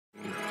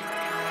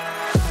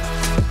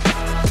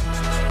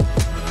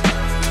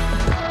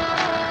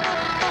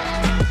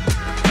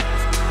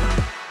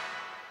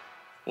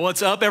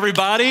What's up,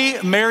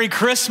 everybody? Merry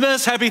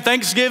Christmas. Happy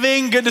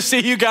Thanksgiving. Good to see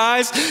you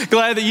guys.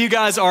 Glad that you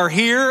guys are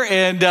here.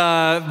 And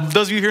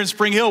those of you here in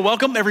Spring Hill,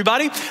 welcome,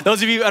 everybody.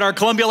 Those of you at our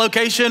Columbia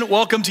location,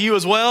 welcome to you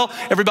as well.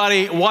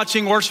 Everybody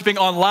watching, worshiping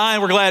online,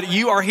 we're glad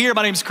you are here.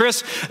 My name's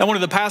Chris. I'm one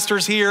of the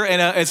pastors here,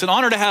 and it's an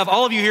honor to have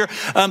all of you here.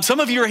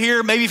 Some of you are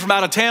here maybe from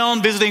out of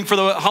town, visiting for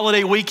the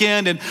holiday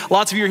weekend, and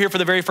lots of you are here for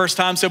the very first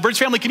time. So, Bridge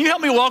family, can you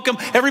help me welcome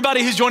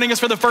everybody who's joining us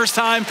for the first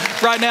time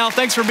right now?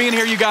 Thanks for being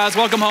here, you guys.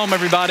 Welcome home,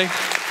 everybody.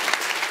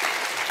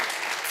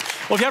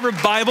 Well, if you have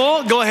your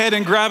Bible, go ahead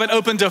and grab it.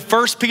 Open to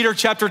 1 Peter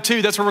chapter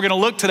 2. That's where we're going to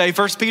look today.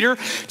 1 Peter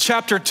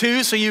chapter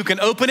 2. So you can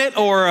open it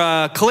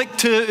or click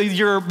to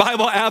your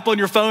Bible app on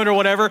your phone or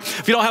whatever.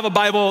 If you don't have a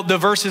Bible, the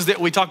verses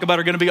that we talk about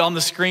are going to be on the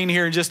screen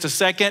here in just a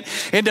second.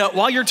 And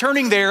while you're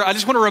turning there, I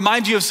just want to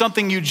remind you of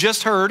something you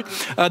just heard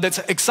that's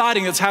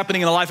exciting that's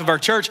happening in the life of our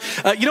church.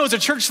 As a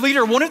church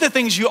leader, one of the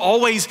things you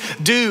always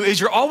do is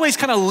you're always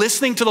kind of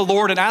listening to the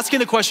Lord and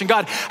asking the question,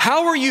 God,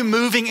 how are you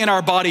moving in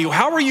our body?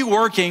 How are you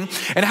working?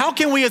 And how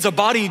can we as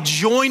a body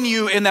join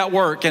you in that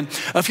work? And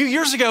a few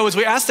years ago, as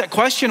we asked that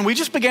question, we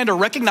just began to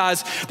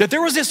recognize that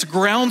there was this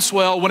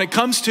groundswell when it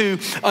comes to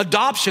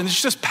adoption.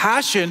 It's just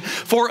passion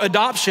for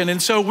adoption.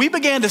 And so we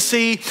began to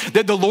see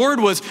that the Lord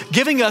was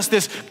giving us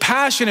this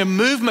passion and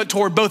movement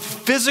toward both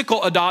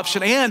physical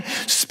adoption and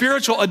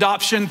spiritual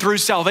adoption through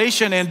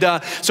salvation.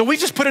 And so we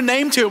just put a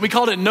name to it. We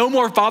called it No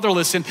More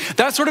Fatherless. And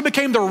that sort of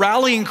became the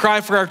rallying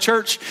cry for our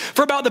church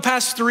for about the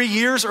past 3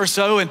 years or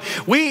so. And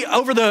we,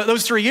 over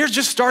those 3 years,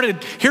 just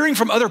started hearing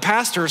from other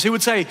pastors who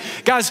would say,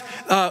 guys,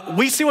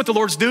 we see what the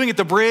Lord's doing at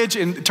the Bridge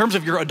in terms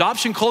of your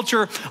adoption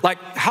culture. Like,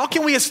 how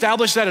can we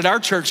establish that at our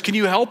church? Can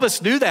you help us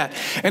do that?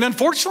 And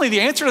unfortunately, the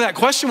answer to that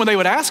question when they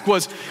would ask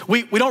was,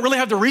 we don't really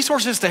have the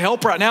resources to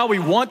help right now. We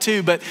want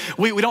to, but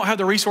we don't have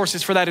the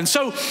resources for that. And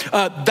so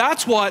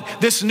that's what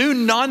this new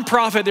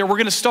nonprofit that we're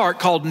going to start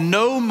called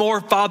No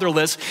More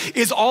Fatherless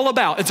is all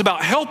about. It's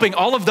about helping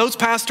all of those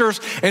pastors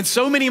and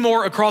so many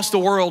more across the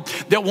world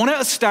that want to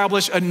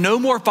establish a no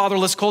more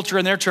fatherless culture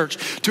in their church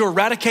to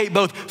eradicate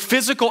both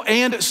physical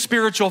and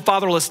spiritual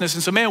fatherlessness.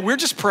 And so, man, we're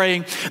just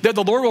praying that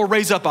the Lord will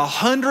raise up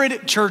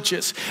 100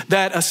 churches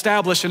that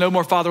establish a no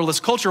more fatherless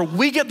culture.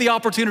 We get the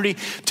opportunity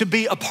to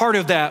be a part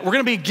of that. We're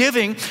going to be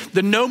giving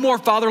the No More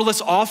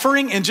Fatherless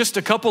offering in just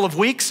a couple of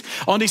weeks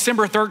on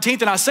December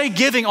 13th. And I say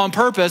giving on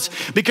purpose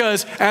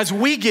because as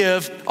we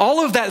give,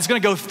 all of that is going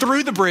to go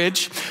through the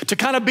Bridge to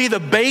kind of be the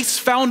base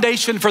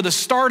foundation for the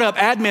startup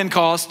admin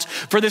costs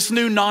for this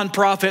new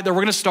nonprofit that we're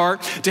going to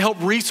start to help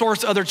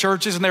resource other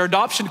churches in their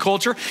adoption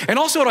culture. And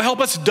also it'll help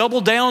us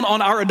double down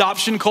on our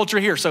adoption culture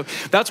here. So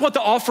that's what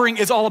the offering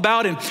is all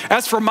about. And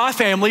as for my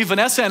family,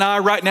 Vanessa and I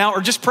right now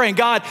are just praying,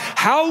 God,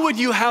 how would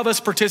you have us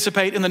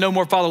participate in the No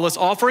More Fatherless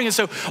offering? And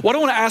so what I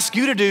want to ask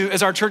you to do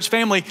as our church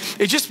family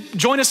is just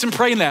join us in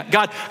praying that.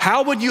 God,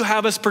 how would you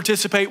have us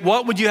participate?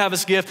 What would you have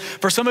us give?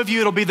 For some of you,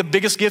 it'll be the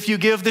biggest gift you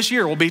give this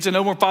year will be to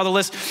No More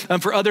Fatherless.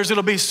 For others,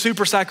 it'll be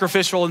super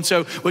sacrificial. And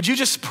so would you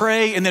just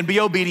pray and then be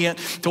obedient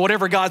to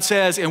whatever God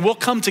says? And we'll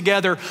come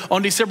together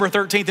on December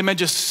 13th and then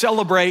just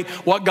celebrate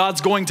what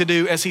God's going to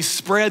do as he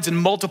spreads and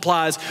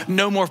multiplies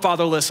No More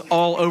Fatherless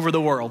all over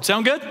the world.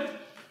 Sound good?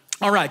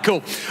 All right,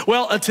 cool.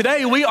 Well,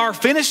 today we are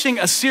finishing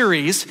a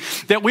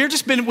series that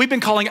we've been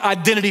calling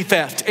Identity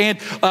Theft.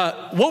 And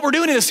what we're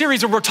doing in this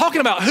series is we're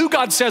talking about who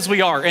God says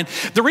we are. And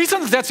the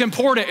reason that's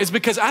important is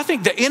because I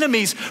think the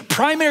enemy's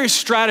primary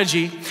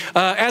strategy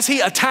as he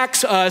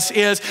attacks us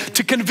is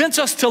to convince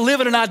us to live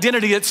in an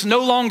identity that's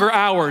no longer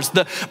ours.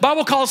 The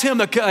Bible calls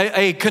him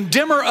a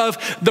condemner of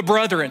the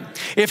brethren.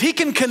 If he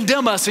can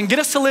condemn us and get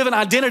us to live in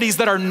identities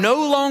that are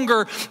no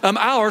longer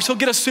ours, he'll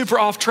get us super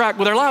off track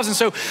with our lives. And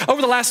so over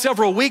the last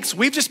several weeks,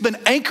 we've just been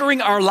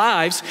anchoring our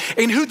lives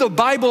in who the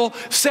Bible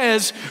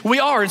says we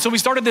are. And so we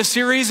started this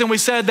series and we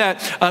said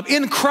that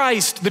in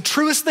Christ, the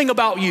truest thing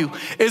about you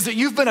is that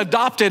you've been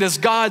adopted as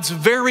God's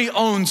very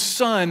own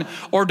son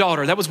or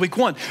daughter. That was week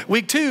 1.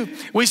 Week 2,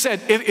 we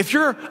said, if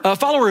you're a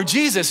follower of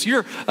Jesus,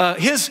 you're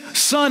his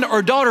son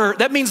or daughter,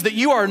 that means that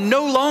you are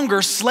no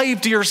longer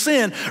slave to your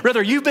sin.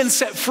 Rather, you've been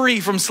set free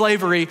from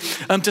slavery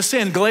to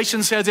sin.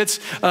 Galatians says it's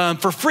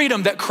for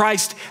freedom that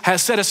Christ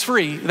has set us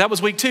free. That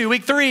was week 2.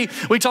 Week 3,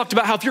 we talked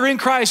about how if you're in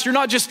Christ, you're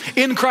not just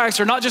in Christ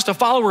or not just a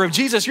follower of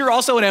Jesus, you're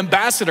also an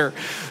ambassador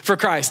for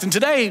Christ. And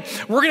today,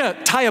 we're gonna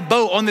tie a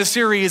bow on this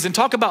series and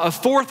talk about a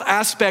fourth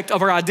aspect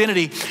of our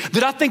identity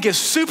that I think is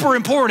super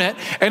important.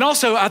 And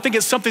also, I think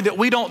it's something that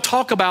we don't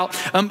talk about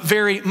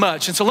very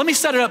much. And so let me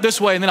set it up this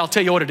way and then I'll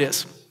tell you what it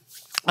is.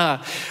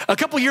 A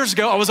couple years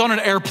ago, I was on an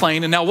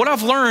airplane, and now what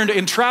I've learned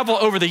in travel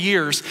over the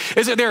years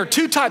is that there are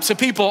two types of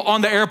people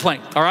on the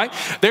airplane, all right?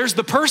 There's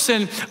the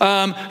person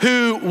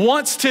who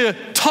wants to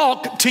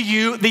talk to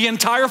you the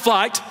entire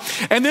flight,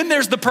 and then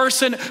there's the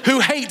person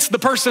who hates the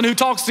person who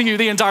talks to you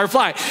the entire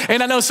flight.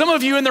 And I know some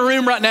of you in the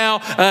room right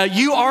now,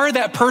 you are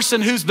that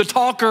person who's the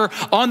talker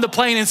on the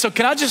plane, and so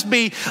can I just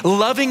be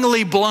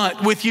lovingly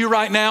blunt with you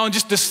right now and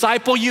just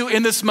disciple you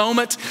in this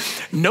moment?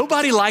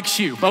 Nobody likes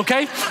you,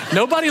 okay?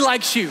 Nobody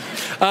likes you.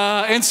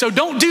 And so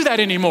don't do that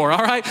anymore,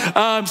 all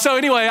right? So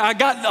anyway, I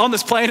got on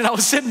this plane and I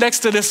was sitting next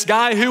to this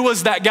guy who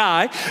was that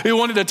guy who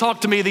wanted to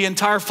talk to me the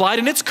entire flight.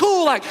 And it's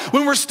cool, like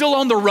when we're still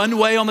on the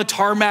runway, on the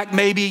tarmac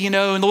maybe, you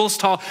know, and the little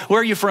talk,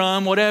 where are you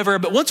from, whatever.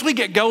 But once we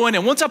get going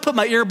and once I put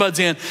my earbuds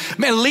in,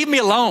 man, leave me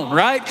alone,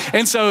 right?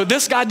 And so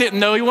this guy didn't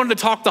know, he wanted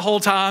to talk the whole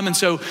time. And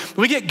so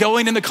we get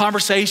going in the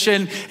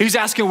conversation. He was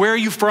asking, where are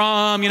you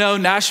from? You know,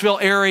 Nashville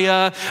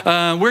area.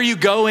 Where are you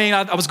going?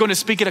 I was going to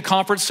speak at a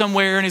conference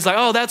somewhere. And he's like,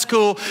 oh, that's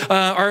cool.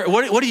 Or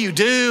what do you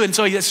do? And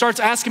so he starts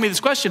asking me this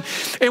question.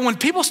 And when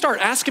people start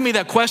asking me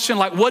that question,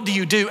 like, what do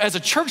you do? As a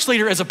church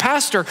leader, as a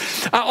pastor,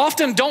 I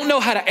often don't know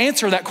how to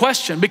answer that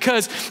question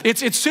because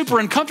it's super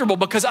uncomfortable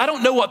because I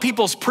don't know what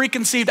people's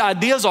preconceived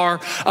ideas are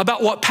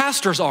about what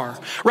pastors are,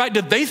 right?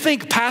 Do they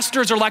think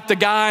pastors are like the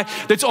guy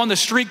that's on the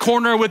street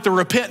corner with the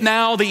repent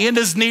now, the end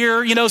is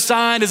near, you know,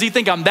 sign? Does he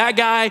think I'm that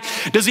guy?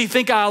 Does he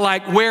think I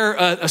like wear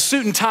a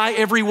suit and tie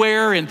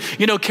everywhere and,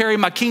 you know, carry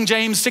my King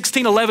James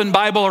 1611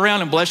 Bible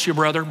around and bless you,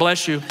 brother,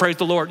 bless you, praise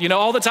the Lord, you know,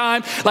 all the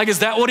time? Like, is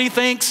that what he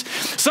thinks?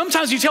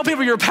 Sometimes you tell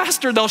people you're a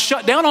pastor, they'll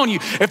shut down on you.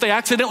 If they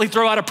accidentally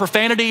throw out a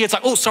profanity, it's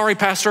like, oh, sorry,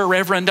 pastor or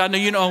reverend, I know,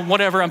 you know,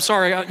 whatever, I'm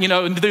sorry, you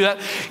know, and do that.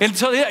 And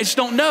so I just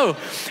don't know.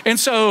 And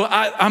so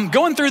I'm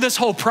going through this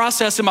whole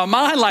process in my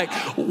mind, like,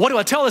 what do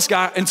I tell this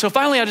guy? And so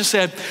finally I just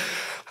said,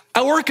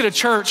 I work at a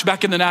church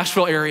back in the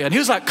Nashville area. And he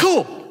was like,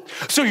 cool.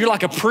 So you're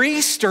like a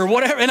priest or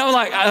whatever? And I'm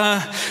like,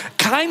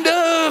 kind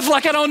of,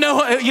 like, I don't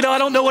know, you know, I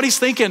don't know what he's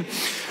thinking.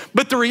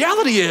 But the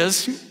reality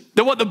is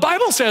that what the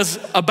Bible says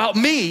about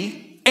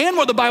me and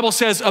what the Bible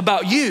says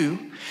about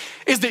you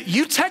is that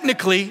you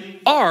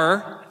technically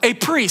are a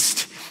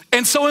priest.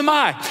 And so am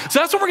I. So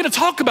that's what we're going to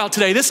talk about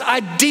today, this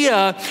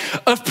idea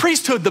of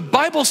priesthood. The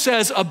Bible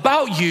says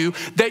about you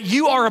that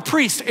you are a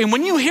priest. And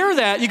when you hear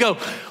that, you go,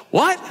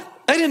 what?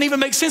 That didn't even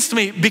make sense to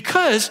me,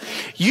 because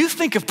you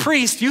think of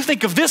priest, you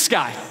think of this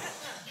guy.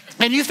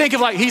 And you think of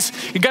like, he's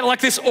got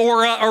like this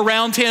aura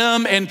around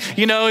him and,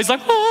 you know, he's like,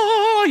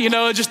 oh, you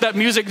know, just that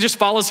music just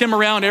follows him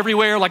around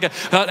everywhere, like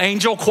an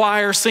angel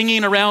choir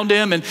singing around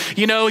him. And,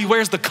 you know, he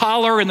wears the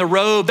collar and the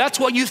robe. That's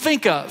what you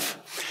think of.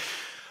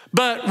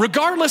 But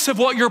regardless of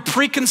what your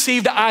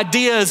preconceived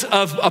ideas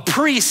of a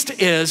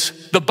priest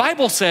is, the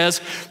Bible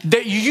says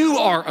that you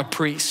are a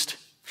priest.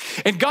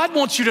 And God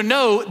wants you to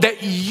know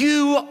that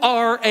you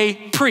are a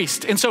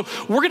priest. And so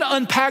we're going to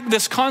unpack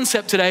this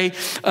concept today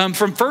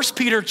from 1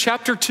 Peter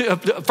chapter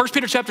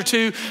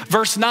 2,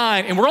 verse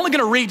 9. And we're only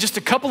going to read just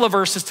a couple of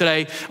verses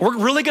today. We're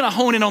really going to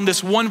hone in on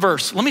this one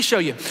verse. Let me show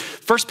you.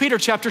 1 Peter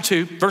chapter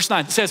 2, verse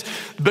 9. It says,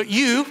 but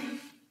you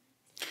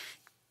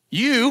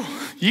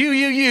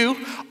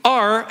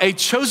are a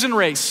chosen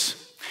race.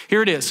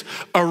 Here it is,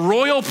 a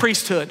royal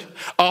priesthood,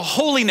 a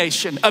holy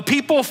nation, a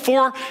people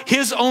for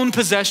his own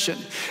possession,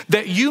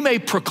 that you may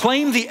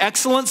proclaim the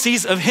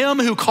excellencies of him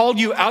who called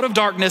you out of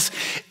darkness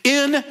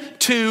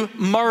into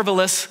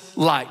marvelous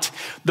light.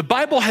 The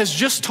Bible has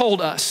just told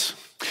us,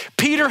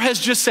 Peter has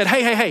just said,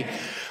 hey,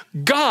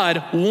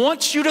 God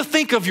wants you to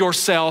think of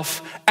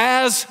yourself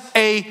as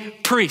a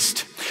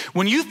priest.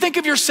 When you think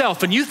of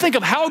yourself and you think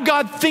of how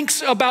God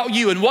thinks about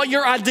you and what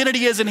your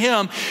identity is in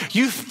him,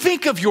 you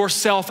think of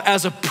yourself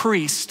as a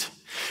priest.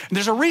 And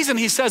there's a reason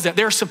he says that.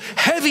 There are some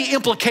heavy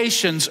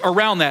implications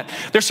around that.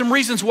 There's some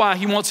reasons why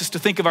he wants us to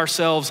think of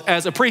ourselves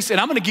as a priest. And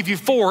I'm going to give you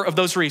 4 of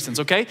those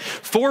reasons, okay?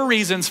 4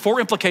 reasons, 4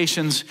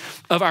 implications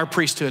of our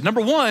priesthood.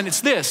 Number 1,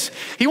 it's this.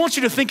 He wants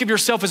you to think of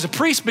yourself as a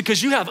priest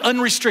because you have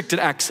unrestricted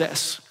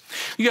access.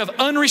 You have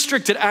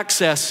unrestricted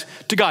access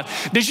to God.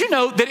 Did you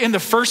know that in the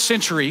first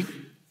century,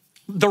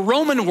 the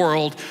Roman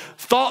world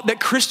thought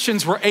that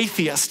Christians were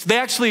atheists? They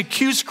actually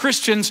accused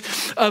Christians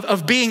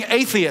of being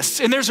atheists,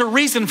 and there's a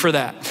reason for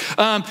that.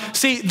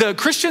 See, the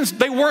Christians,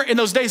 they weren't in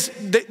those days,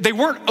 they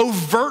weren't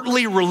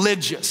overtly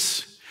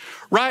religious.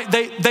 Right?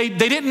 They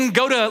didn't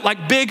go to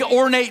like big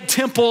ornate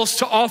temples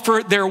to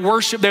offer their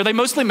worship there. They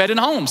mostly met in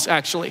homes,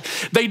 actually.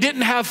 They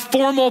didn't have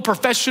formal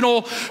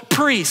professional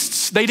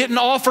priests. They didn't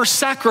offer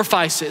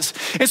sacrifices.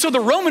 And so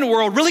the Roman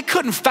world really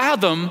couldn't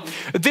fathom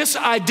this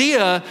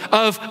idea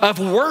of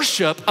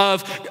worship,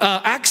 of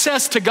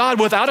access to God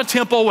without a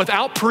temple,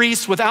 without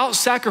priests, without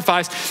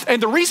sacrifice.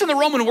 And the reason the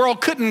Roman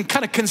world couldn't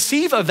kind of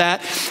conceive of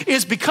that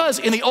is because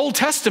in the Old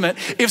Testament,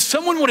 if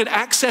someone wanted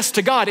access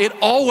to God, it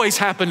always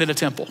happened in a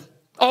temple.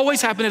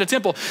 Always happened in a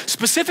temple.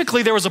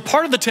 Specifically, there was a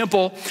part of the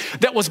temple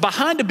that was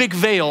behind a big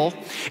veil,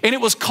 and it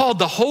was called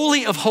the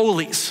Holy of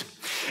Holies.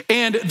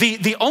 And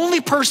the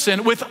only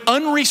person with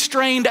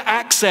unrestrained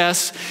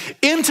access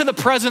into the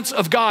presence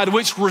of God,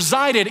 which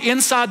resided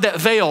inside that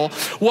veil,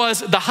 was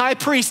the high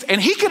priest. And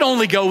he could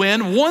only go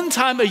in one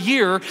time a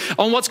year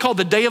on what's called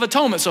the Day of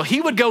Atonement. So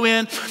he would go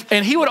in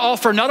and he would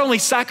offer not only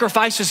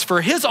sacrifices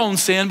for his own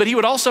sin, but he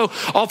would also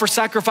offer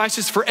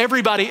sacrifices for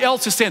everybody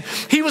else's sin.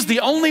 He was the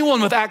only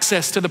one with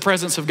access to the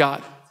presence of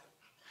God.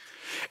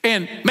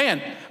 And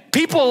man,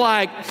 people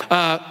like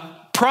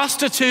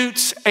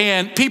prostitutes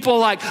and people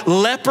like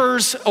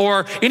lepers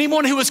or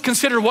anyone who was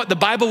considered what the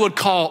Bible would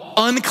call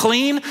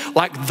unclean,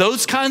 like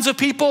those kinds of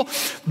people,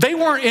 they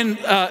weren't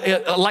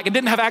it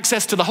didn't have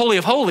access to the Holy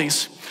of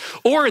Holies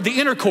or the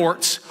inner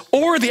courts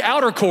or the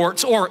outer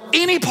courts or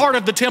any part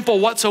of the temple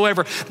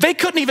whatsoever. They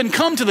couldn't even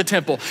come to the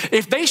temple.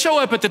 If they show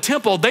up at the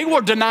temple, they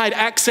were denied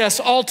access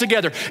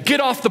altogether. Get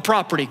off the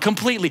property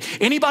completely.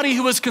 Anybody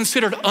who was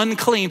considered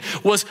unclean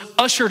was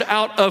ushered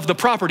out of the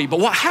property. But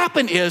what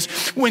happened is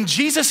when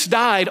Jesus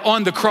died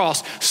on the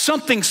cross,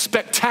 something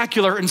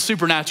spectacular and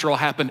supernatural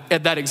happened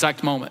at that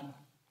exact moment.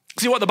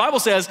 See, what the Bible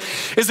says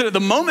is that at the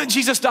moment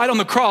Jesus died on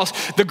the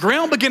cross, the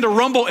ground began to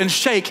rumble and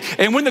shake.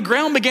 And when the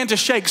ground began to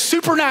shake,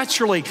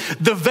 supernaturally,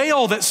 the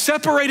veil that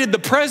separated the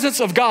presence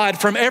of God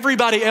from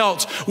everybody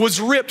else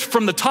was ripped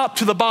from the top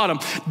to the bottom,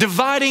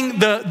 dividing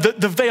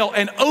the veil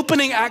and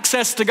opening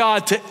access to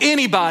God to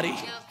anybody.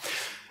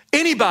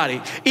 Anybody,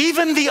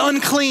 even the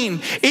unclean,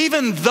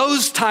 even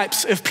those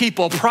types of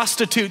people,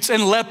 prostitutes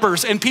and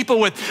lepers and people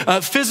with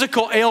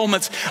physical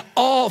ailments,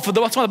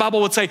 that's why the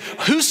Bible would say,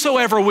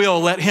 whosoever will,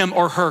 let him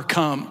or her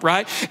come,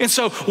 right? And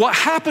so what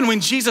happened when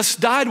Jesus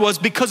died was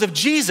because of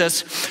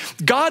Jesus,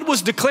 God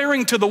was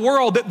declaring to the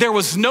world that there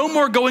was no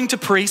more going to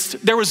priests,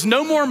 there was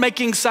no more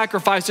making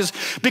sacrifices,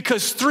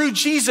 because through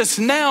Jesus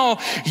now,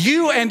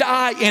 you and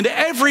I and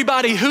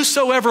everybody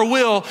whosoever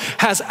will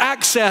has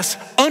access,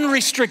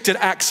 unrestricted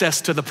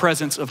access to the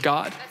presence of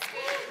God.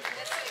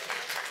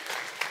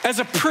 As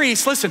a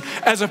priest, listen,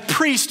 as a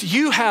priest,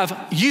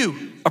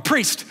 a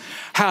priest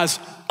has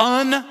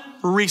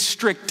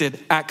unrestricted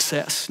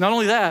access. Not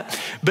only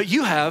that, but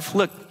you have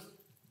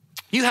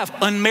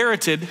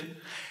unmerited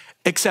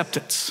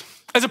acceptance.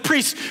 As a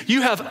priest,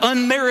 you have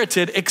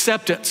unmerited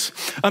acceptance.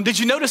 Did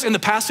you notice in the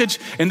passage,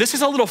 and this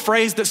is a little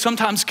phrase that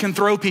sometimes can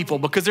throw people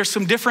because there's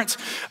some difference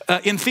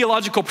in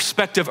theological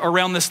perspective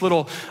around this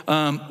little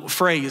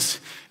phrase.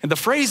 And the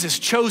phrase is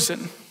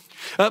chosen.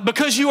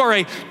 Because you are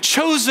a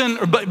chosen,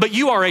 but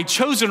you are a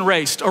chosen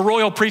race, a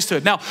royal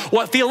priesthood. Now,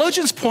 what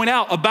theologians point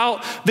out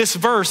about this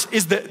verse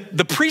is that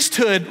the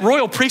priesthood,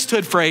 royal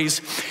priesthood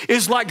phrase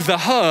is like the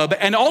hub,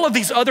 and all of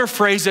these other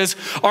phrases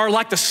are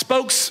like the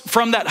spokes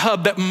from that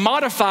hub that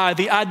modify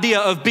the idea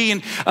of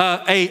being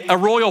a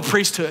royal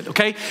priesthood,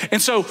 okay?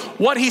 And so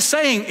what he's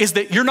saying is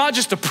that you're not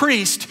just a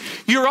priest,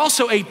 you're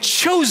also a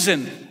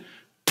chosen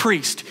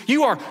priest.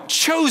 You are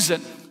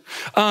chosen.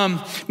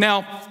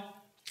 Now,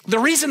 the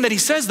reason that he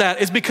says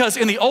that is because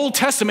in the Old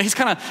Testament, he's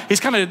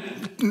kind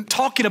of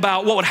talking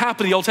about what would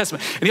happen in the Old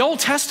Testament. In the Old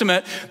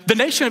Testament, the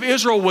nation of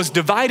Israel was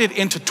divided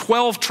into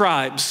 12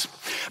 tribes,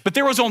 but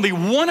there was only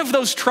one of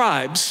those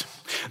tribes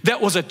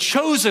that was a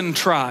chosen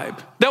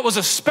tribe, that was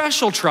a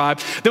special tribe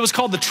that was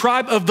called the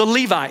tribe of the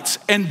Levites.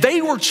 And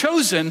they were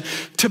chosen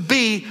to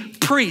be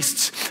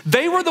priests.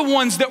 They were the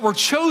ones that were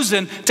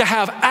chosen to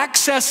have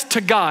access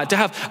to God, to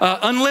have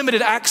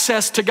unlimited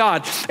access to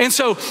God. And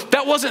so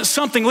that wasn't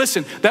something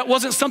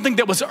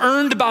that was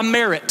earned by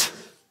merit.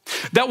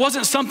 That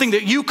wasn't something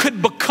that you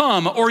could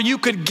become or you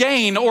could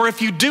gain, or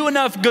if you do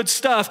enough good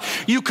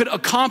stuff, you could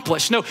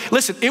accomplish. No,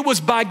 listen, it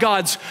was by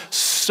God's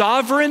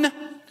sovereign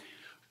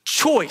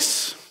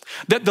choice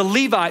that the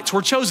Levites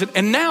were chosen.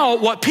 And now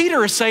what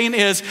Peter is saying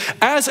is,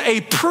 as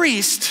a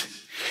priest,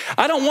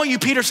 I don't want you,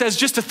 Peter says,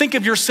 just to think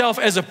of yourself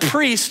as a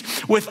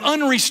priest with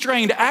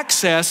unrestrained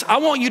access. I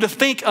want you to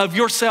think of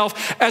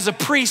yourself as a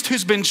priest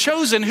who's been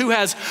chosen, who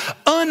has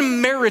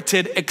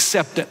unmerited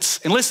acceptance.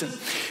 And listen,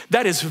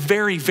 that is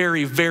very,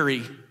 very,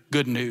 very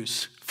good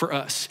news for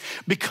us,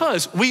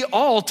 because we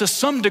all to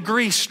some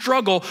degree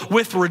struggle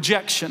with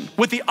rejection,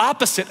 with the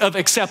opposite of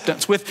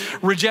acceptance,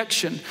 with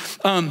rejection.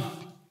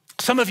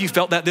 Some of you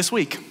felt that this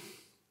week.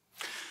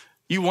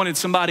 You wanted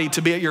somebody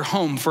to be at your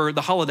home for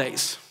the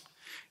holidays,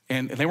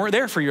 and they weren't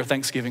there for your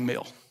Thanksgiving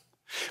meal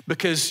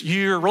because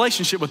your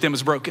relationship with them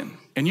is broken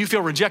and you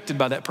feel rejected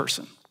by that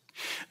person.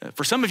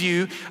 For some of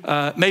you,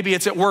 maybe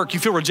it's at work. You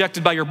feel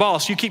rejected by your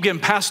boss. You keep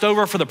getting passed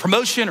over for the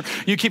promotion, or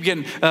you keep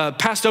getting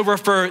passed over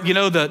for,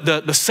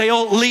 the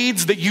sale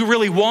leads that you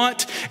really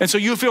want. And so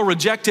you feel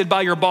rejected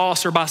by your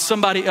boss or by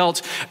somebody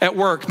else at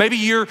work. Maybe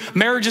your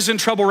marriage is in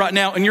trouble right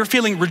now and you're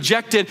feeling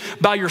rejected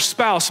by your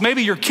spouse.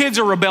 Maybe your kids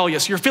are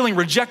rebellious. You're feeling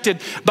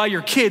rejected by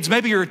your kids.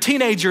 Maybe you're a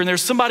teenager and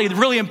there's somebody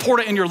really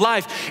important in your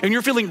life and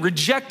you're feeling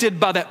rejected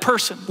by that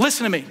person.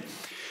 Listen to me.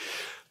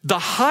 The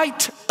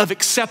height of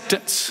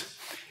acceptance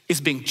is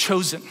being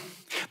chosen.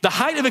 The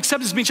height of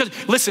acceptance is being chosen.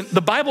 Listen,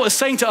 the Bible is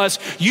saying to us,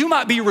 you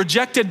might be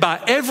rejected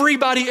by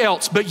everybody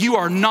else, but you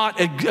are not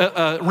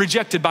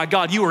rejected by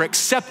God. You are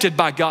accepted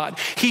by God.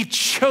 He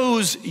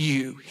chose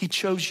you. He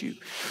chose you.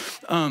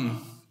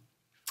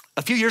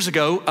 A few years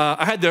ago,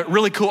 I had the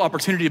really cool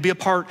opportunity to be a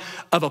part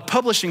of a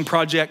publishing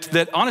project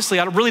that honestly,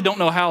 I really don't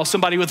know how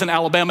somebody with an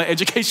Alabama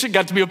education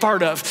got to be a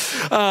part of.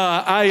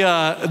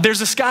 There's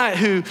this guy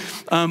who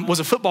was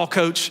a football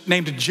coach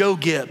named Joe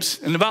Gibbs,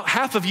 and about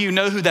half of you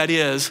know who that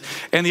is,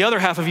 and the other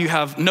half of you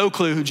have no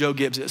clue who Joe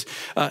Gibbs is.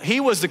 He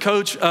was the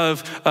coach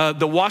of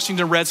the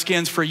Washington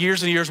Redskins for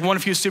years and years, won a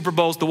few Super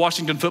Bowls, the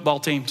Washington football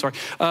team,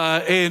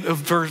 and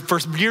for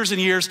years and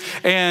years,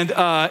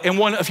 and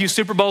won a few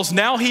Super Bowls.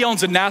 Now he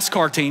owns a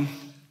NASCAR team.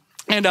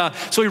 And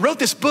so he wrote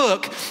this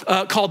book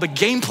called The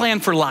Game Plan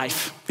for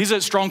Life. He's a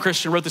strong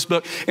Christian, wrote this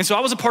book. And so I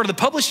was a part of the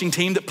publishing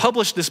team that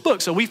published this book.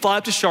 So we fly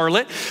up to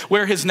Charlotte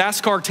where his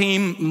NASCAR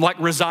team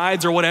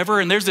resides or whatever.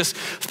 And there's this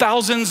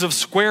thousands of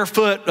square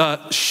foot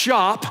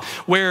shop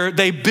where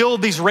they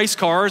build these race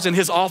cars and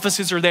his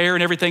offices are there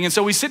and everything. And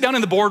so we sit down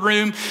in the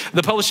boardroom,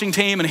 the publishing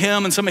team and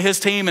him and some of his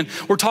team, and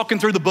we're talking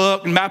through the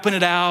book and mapping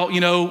it out,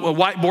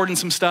 whiteboarding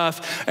some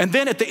stuff. And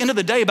then at the end of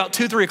the day, about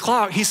 2, 3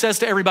 o'clock, he says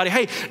to everybody,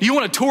 hey, do you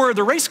want a tour of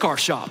the race car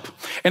shop?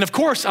 And of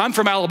course, I'm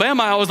from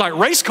Alabama. I was like,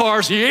 race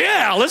cars?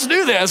 Yeah, let's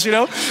do this,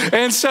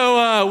 And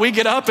so we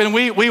get up and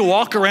we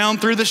walk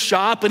around through the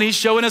shop and he's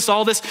showing us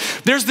all this.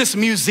 There's this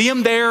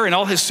museum there and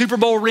all his Super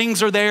Bowl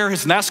rings are there,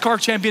 his NASCAR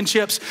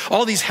championships,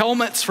 all these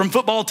helmets from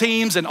football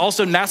teams and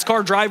also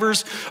NASCAR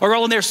drivers are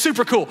all in there.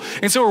 Super cool.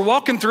 And so we're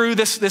walking through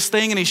this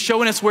thing and he's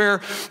showing us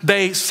where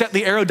they set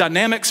the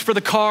aerodynamics for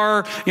the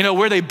car,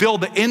 where they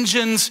build the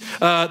engines.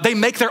 They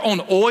make their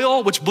own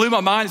oil, which blew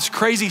my mind. It's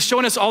crazy. He's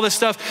showing us all this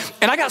stuff.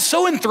 And I got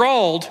so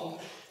enthralled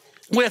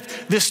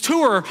with this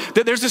tour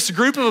that there's this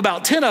group of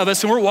about 10 of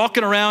us and we're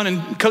walking around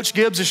and Coach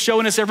Gibbs is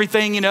showing us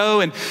everything, and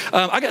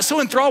I got so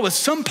enthralled with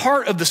some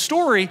part of the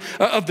story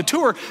of the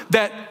tour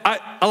that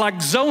I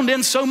zoned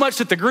in so much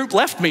that the group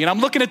left me, and I'm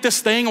looking at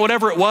this thing,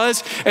 whatever it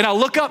was, and I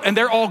look up and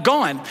they're all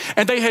gone,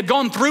 and they had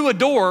gone through a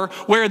door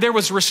where there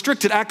was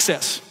restricted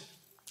access.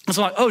 And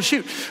so I'm like, oh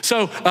shoot.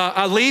 So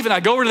I leave and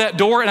I go over to that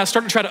door and I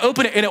start to try to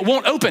open it and it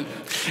won't open.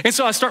 And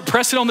so I start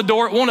pressing on the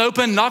door, it won't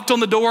open, knocked on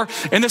the door,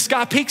 and this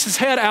guy peeks his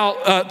head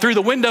out through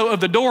the window of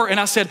the door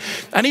and I said,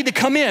 I need to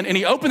come in. And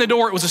he opened the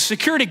door, it was a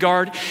security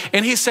guard,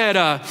 and he said,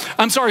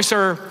 I'm sorry,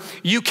 sir,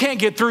 you can't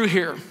get through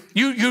here.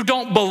 You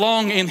don't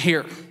belong in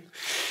here.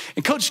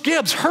 And Coach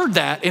Gibbs heard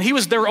that, and he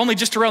was there only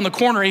just around the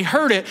corner. He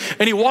heard it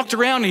and he walked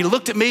around and he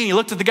looked at me, and he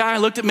looked at the guy,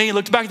 and looked at me, and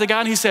looked back at the guy,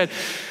 and he said,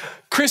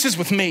 Chris is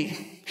with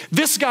me.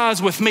 This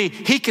guy's with me,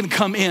 he can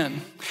come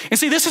in. And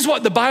see, this is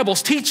what the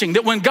Bible's teaching,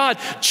 that when God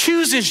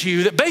chooses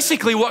you, that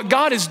basically what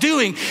God is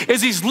doing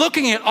is he's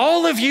looking at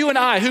all of you and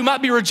I who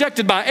might be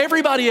rejected by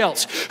everybody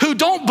else, who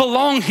don't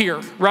belong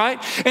here, right?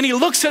 And he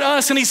looks at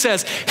us and he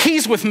says,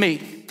 he's with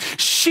me.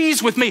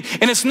 She's with me.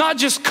 And it's not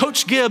just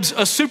Coach Gibbs,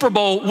 a Super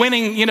Bowl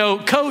winning,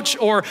 coach,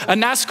 or a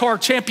NASCAR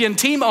champion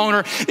team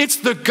owner. It's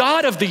the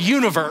God of the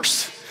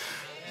universe.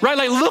 Right,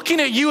 like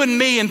looking at you and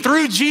me and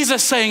through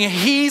Jesus saying,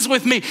 he's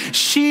with me,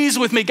 she's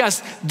with me.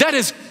 Guys, that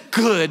is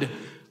good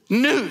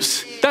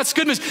news. That's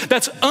good news.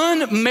 That's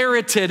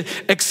unmerited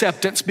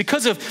acceptance.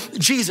 Because of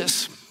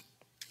Jesus,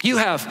 you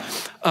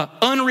have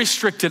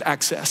unrestricted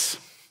access.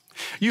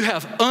 You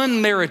have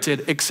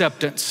unmerited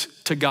acceptance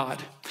to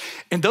God.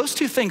 And those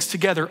two things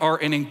together are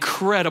an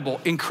incredible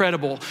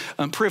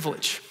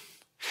privilege.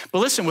 But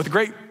listen, with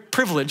great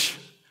privilege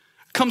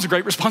comes a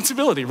great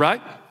responsibility, right?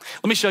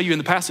 Let me show you in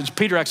the passage.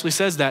 Peter actually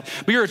says that.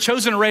 But you're a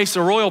chosen race,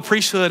 a royal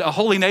priesthood, a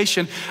holy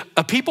nation,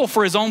 a people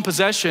for his own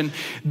possession,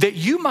 that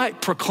you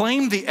might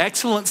proclaim the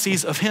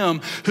excellencies of him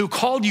who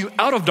called you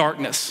out of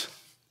darkness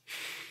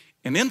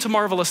and into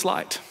marvelous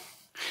light.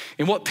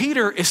 And what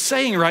Peter is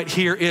saying right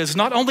here is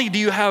not only do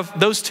you have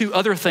those two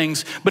other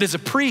things, but as a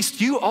priest,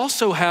 you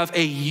also have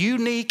a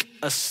unique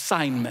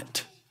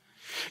assignment.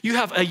 You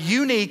have a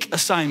unique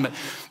assignment.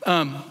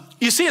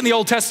 You see it in the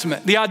Old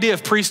Testament, the idea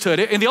of priesthood.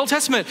 In the Old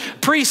Testament,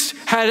 priests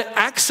had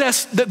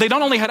access, they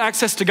not only had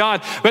access to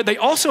God, but they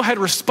also had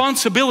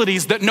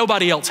responsibilities that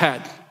nobody else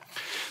had.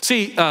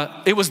 See,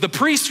 it was the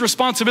priest's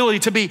responsibility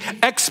to be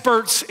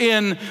experts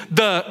in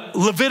the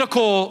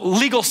Levitical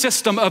legal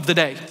system of the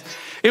day.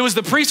 It was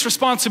the priest's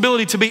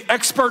responsibility to be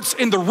experts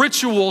in the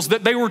rituals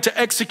that they were to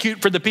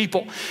execute for the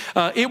people.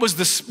 It was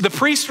the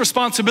priest's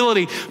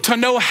responsibility to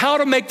know how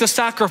to make the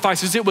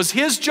sacrifices. It was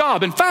his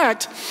job. In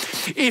fact,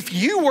 if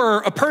you were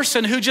a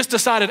person who just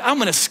decided, I'm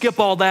gonna skip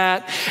all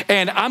that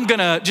and I'm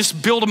gonna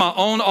just build my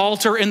own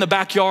altar in the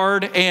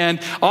backyard and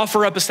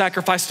offer up a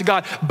sacrifice to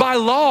God, by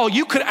law,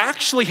 you could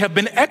actually have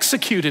been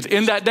executed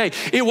in that day.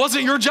 It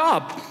wasn't your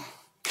job.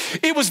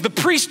 It was the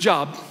priest's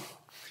job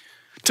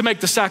to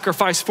make the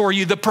sacrifice for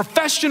you. The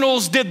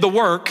professionals did the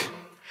work.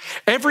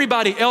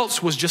 Everybody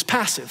else was just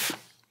passive.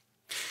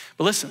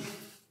 But listen,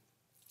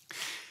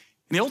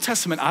 in the Old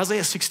Testament,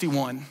 Isaiah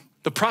 61,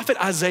 the prophet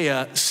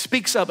Isaiah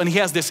speaks up and he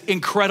has this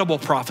incredible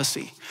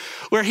prophecy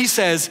where he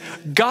says,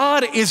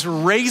 God is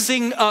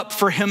raising up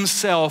for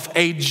himself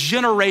a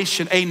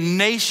generation, a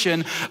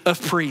nation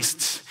of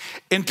priests.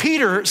 And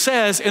Peter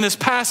says in this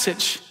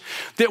passage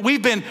that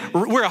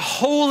we're a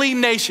holy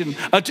nation,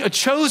 a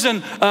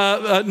chosen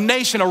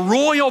nation, a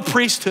royal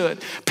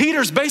priesthood.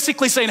 Peter's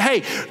basically saying,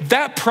 hey,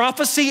 that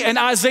prophecy in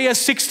Isaiah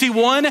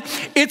 61,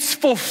 it's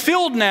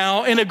fulfilled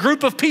now in a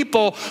group of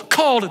people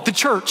called the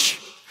church.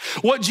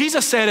 What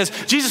Jesus said is,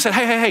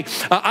 hey,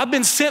 I've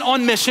been sent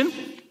on mission.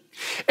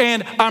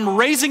 And I'm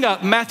raising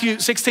up, Matthew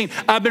 16,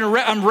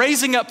 I'm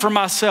raising up for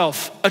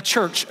myself a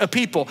church, a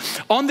people.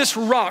 On this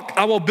rock,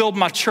 I will build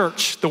my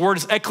church. The word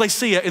is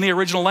ecclesia in the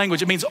original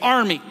language. It means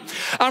army.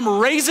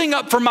 I'm raising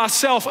up for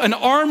myself an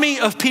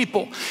army of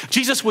people.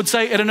 Jesus would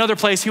say at another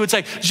place, he would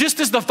say, just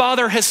as the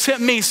Father has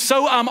sent me,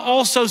 so I'm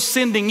also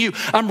sending you.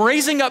 I'm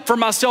raising up for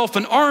myself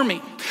an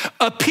army,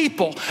 a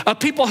people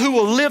who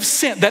will live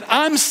sent, that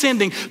I'm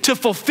sending to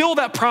fulfill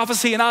that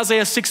prophecy in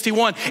Isaiah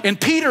 61.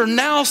 And Peter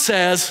now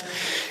says,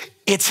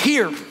 it's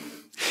here.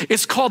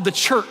 It's called the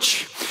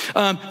church.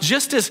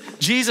 Just as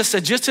Jesus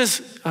said, just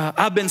as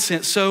I've been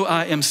sent, so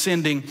I am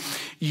sending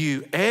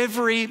you.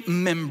 Every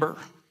member,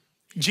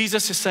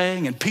 Jesus is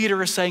saying, and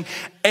Peter is saying,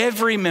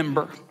 every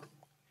member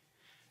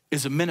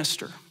is a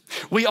minister.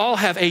 We all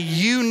have a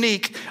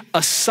unique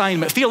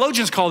assignment.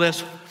 Theologians call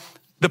this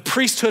the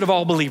priesthood of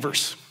all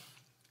believers.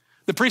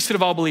 The priesthood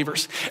of all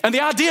believers. And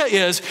the idea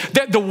is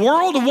that the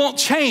world won't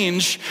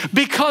change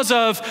because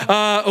of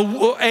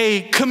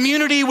a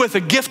community with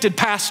a gifted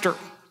pastor.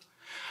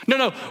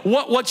 No.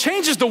 What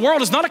changes the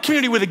world is not a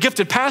community with a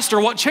gifted pastor.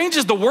 What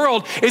changes the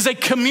world is a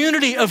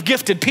community of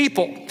gifted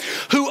people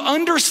who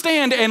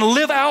understand and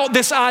live out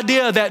this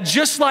idea that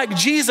just like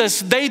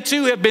Jesus, they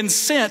too have been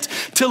sent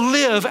to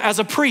live as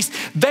a priest.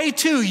 They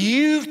too,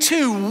 you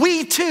too,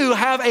 we too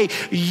have a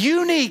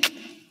unique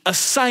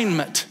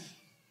assignment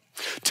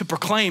to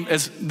proclaim,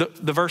 as the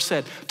verse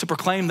said, to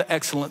proclaim the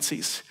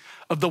excellencies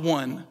of the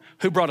one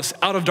who brought us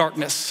out of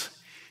darkness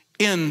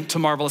into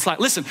marvelous light.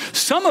 Listen,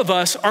 some of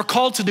us are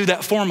called to do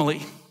that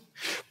formally,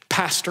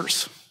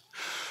 pastors.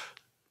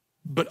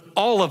 But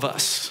all of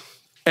us,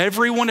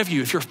 every one of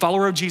you, if you're a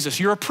follower of Jesus,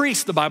 you're a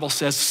priest, the Bible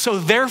says. So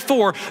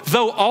therefore,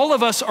 though all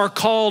of us are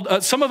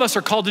called, some of us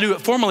are called to do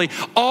it formally,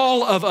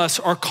 all of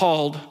us are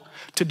called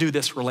to do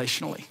this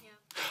relationally.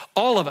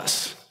 All of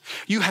us.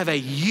 You have a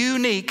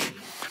unique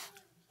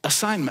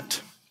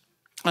assignment.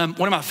 One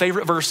of my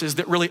favorite verses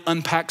that really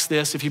unpacks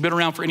this, if you've been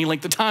around for any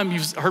length of time,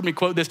 you've heard me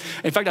quote this.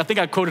 In fact, I think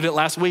I quoted it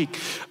last week.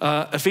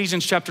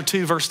 Ephesians chapter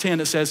 2, verse 10,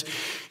 it says,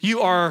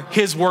 you are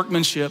his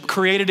workmanship,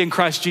 created in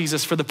Christ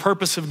Jesus for the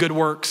purpose of good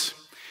works,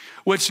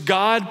 which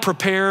God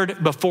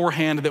prepared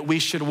beforehand that we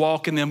should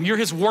walk in them. You're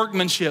his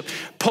workmanship.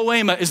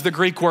 Poema is the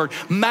Greek word.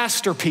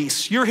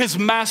 Masterpiece. You're his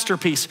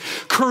masterpiece.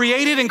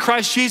 Created in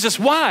Christ Jesus.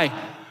 Why?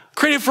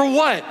 Created for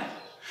what?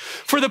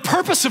 For the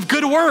purpose of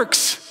good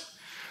works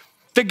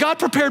that God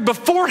prepared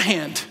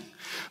beforehand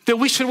that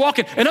we should walk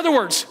in. In other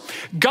words,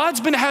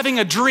 God's been having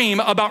a dream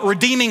about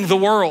redeeming the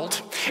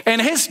world. And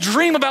his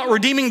dream about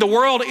redeeming the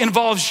world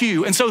involves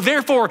you. And so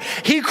therefore,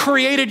 he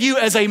created you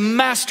as a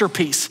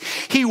masterpiece.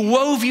 He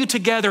wove you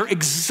together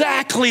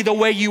exactly the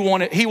way he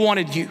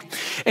wanted you.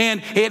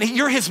 And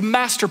you're his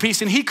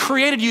masterpiece. And he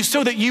created you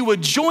so that you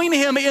would join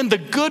him in the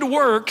good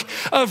work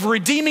of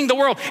redeeming the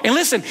world. And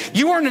listen,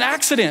 you aren't an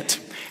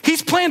accident.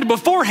 He's planned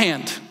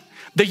beforehand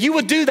that you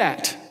would do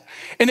that.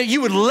 And that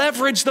you would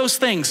leverage those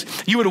things.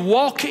 You would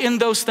walk in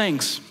those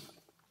things.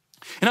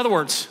 In other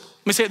words,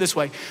 let me say it this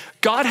way.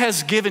 God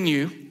has given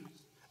you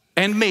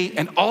and me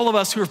and all of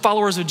us who are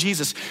followers of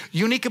Jesus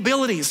unique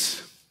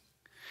abilities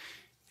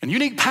and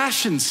unique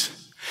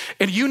passions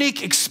and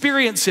unique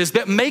experiences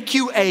that make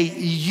you a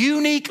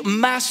unique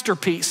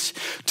masterpiece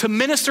to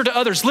minister to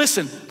others.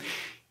 Listen,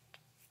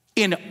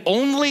 in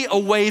only a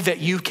way that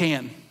you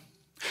can.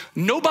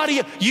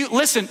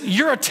 Listen,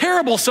 you're a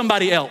terrible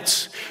somebody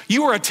else.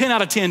 You are a 10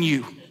 out of 10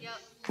 you,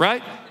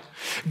 right?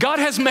 God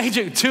has made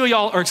you, two of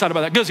y'all are excited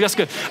about that. Good, that's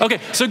good. Okay,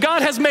 so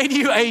God has made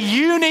you a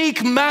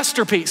unique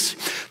masterpiece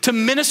to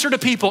minister to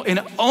people in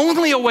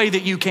only a way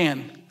that you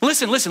can.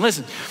 Listen.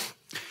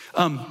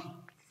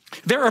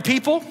 There are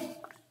people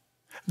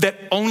that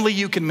only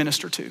you can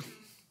minister to.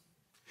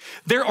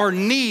 There are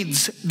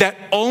needs that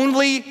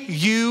only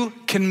you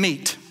can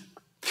meet.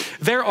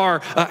 There are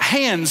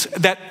hands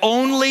that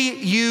only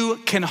you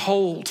can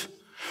hold,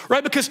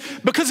 right?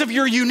 Because of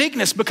your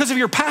uniqueness, because of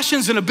your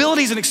passions and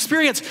abilities and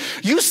experience,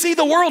 you see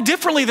the world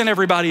differently than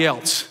everybody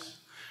else.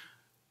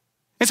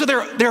 And so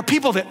there are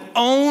people that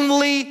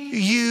only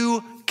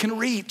you can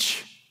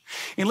reach.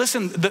 And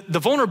listen, the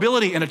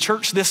vulnerability in a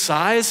church this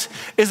size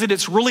is that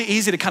it's really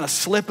easy to kind of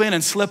slip in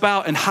and slip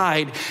out and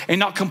hide and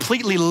not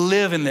completely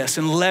live in this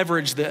and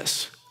leverage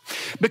this.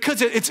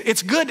 Because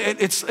it's good,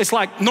 it's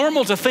like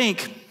normal to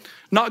think,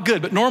 not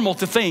good, but normal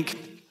to think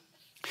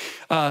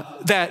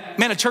that,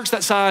 man, a church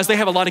that size, they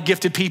have a lot of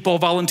gifted people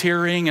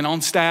volunteering and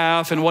on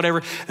staff and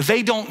whatever.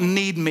 They don't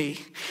need me.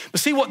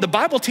 But see what the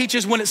Bible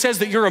teaches when it says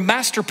that you're a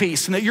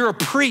masterpiece and that you're a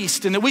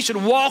priest and that we should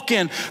walk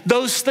in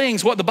those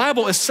things. What the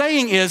Bible is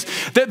saying is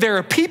that there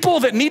are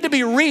people that need to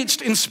be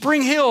reached in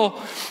Spring Hill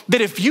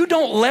that if you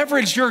don't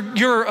leverage your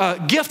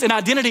gift and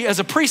identity as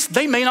a priest,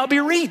 they may not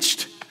be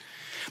reached.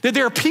 That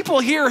there are people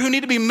here who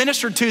need to be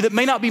ministered to that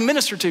may not be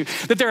ministered to.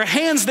 That there are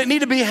hands that need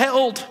to be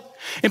held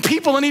and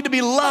people that need to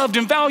be loved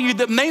and valued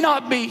that may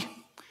not be.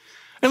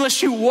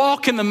 Unless you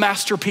walk in the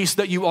masterpiece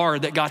that you are,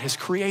 that God has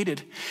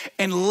created,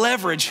 and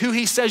leverage who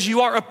he says you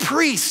are, a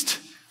priest,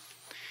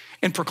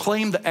 and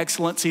proclaim the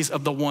excellencies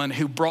of the one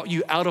who brought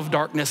you out of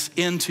darkness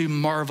into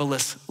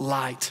marvelous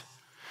light.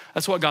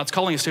 That's what God's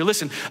calling us to.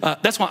 Listen,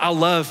 that's why I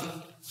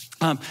love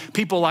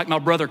people like my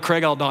brother,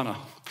 Craig Aldana.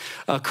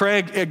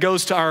 Craig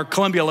goes to our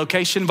Columbia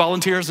location,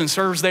 volunteers and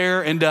serves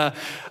there. And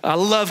I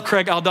love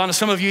Craig Aldana.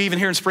 Some of you even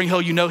here in Spring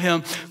Hill, you know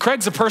him.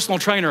 Craig's a personal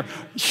trainer,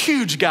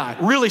 huge guy,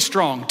 really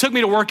strong. Took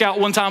me to work out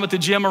one time at the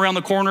gym around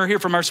the corner here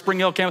from our Spring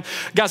Hill campus.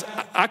 Guys,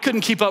 I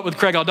couldn't keep up with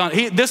Craig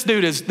Aldana. This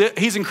dude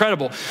he's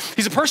incredible.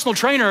 He's a personal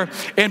trainer,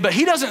 but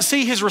he doesn't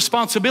see his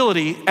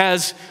responsibility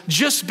as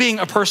just being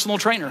a personal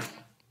trainer.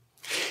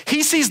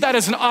 He sees that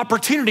as an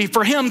opportunity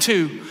for him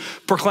to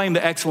proclaim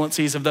the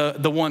excellencies of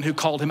the one who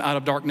called him out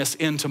of darkness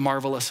into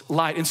marvelous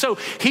light. And so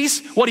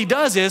what he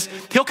does is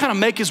he'll kind of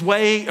make his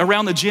way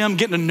around the gym,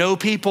 getting to know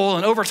people.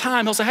 And over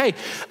time, he'll say, hey,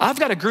 I've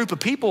got a group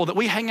of people that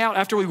we hang out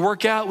after we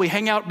work out. We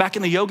hang out back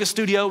in the yoga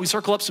studio. We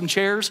circle up some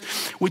chairs.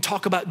 We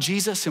talk about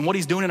Jesus and what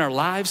he's doing in our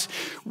lives.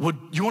 Would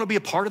you want to be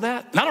a part of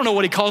that? And I don't know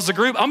what he calls the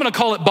group. I'm going to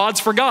call it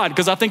Bods for God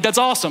because I think that's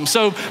awesome.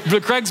 So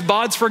Craig's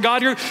Bods for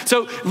God here.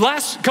 So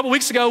last couple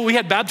weeks ago, we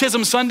had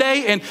baptism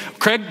Sunday, and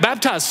Craig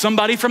baptized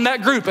somebody from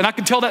that group. And I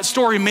can tell that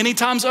story many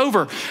times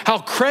over, how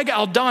Craig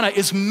Aldana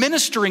is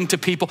ministering to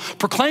people,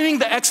 proclaiming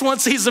the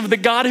excellencies of the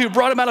God who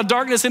brought him out of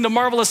darkness into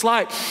marvelous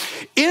light.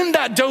 In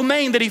that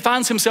domain that he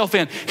finds himself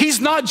in,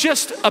 he's not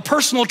just a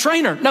personal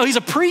trainer. No, he's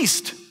a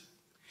priest.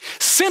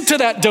 Sent to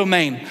that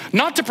domain,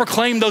 not to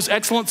proclaim those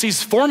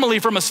excellencies formally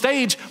from a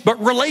stage, but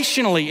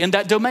relationally in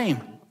that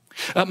domain.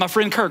 My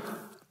friend Kirk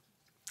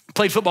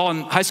played football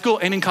in high school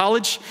and in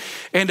college.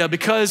 And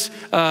because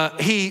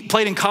he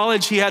played in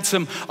college, he had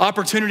some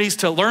opportunities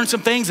to learn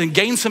some things and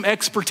gain some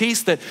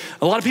expertise that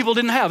a lot of people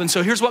didn't have. And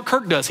so here's what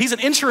Kirk does. He's an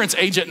insurance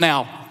agent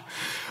now.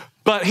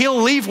 But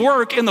he'll leave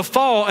work in the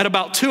fall at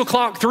about 2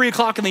 o'clock, 3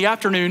 o'clock in the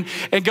afternoon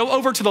and go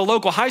over to the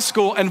local high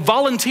school and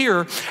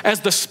volunteer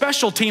as the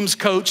special teams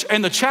coach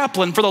and the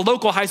chaplain for the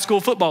local high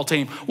school football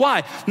team.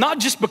 Why? Not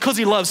just because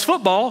he loves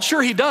football.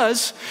 Sure, he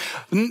does.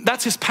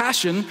 That's his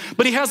passion.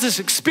 But he has this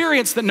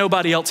experience that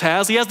nobody else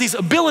has. He has these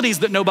abilities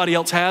that nobody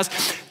else has.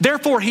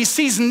 Therefore, he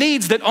sees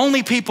needs that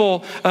only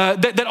people,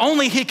 that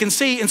only he can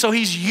see. And so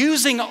he's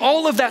using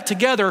all of that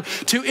together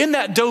to, in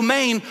that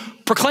domain,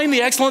 proclaim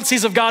the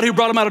excellencies of God who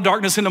brought him out of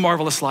darkness into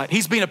marvelous light.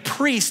 He's being a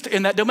priest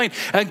in that domain.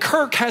 And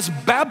Kirk has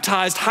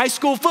baptized high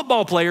school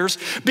football players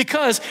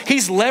because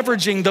he's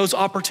leveraging those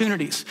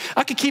opportunities.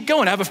 I could keep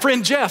going. I have a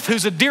friend, Jeff,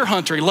 who's a deer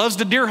hunter. He loves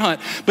to deer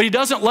hunt, but he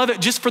doesn't love it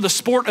just for the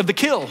sport of the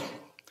kill.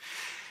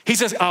 He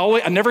says,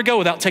 I never go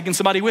without taking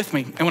somebody with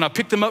me. And when I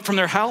pick them up from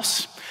their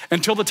house,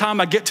 until the time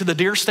I get to the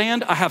deer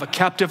stand, I have a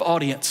captive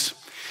audience.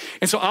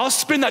 And so I'll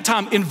spend that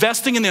time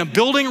investing in them,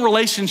 building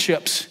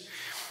relationships,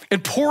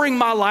 and pouring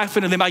my life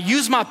into them. I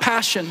use my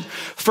passion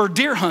for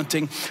deer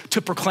hunting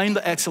to proclaim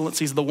the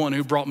excellencies of the one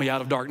who brought me out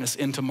of darkness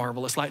into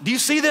marvelous light. Do you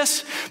see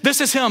this?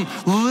 This is him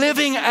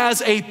living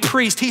as a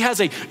priest. He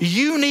has a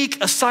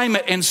unique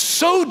assignment, and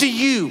so do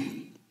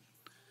you.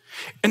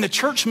 And the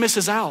church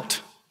misses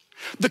out.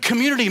 The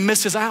community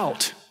misses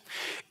out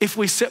if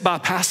we sit by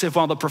passive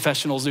while the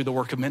professionals do the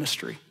work of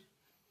ministry.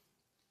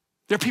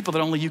 There are people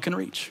that only you can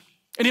reach.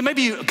 And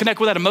maybe you connect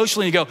with that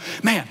emotionally and you go,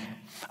 man,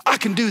 I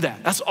can do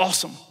that. That's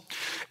awesome.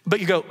 But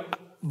you go,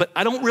 but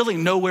I don't really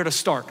know where to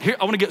start. Here,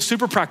 I want to get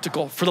super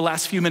practical for the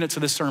last few minutes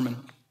of this sermon.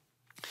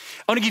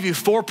 I want to give you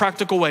 4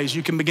 practical ways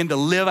you can begin to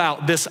live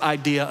out this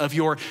idea of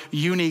your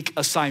unique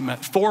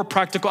assignment. 4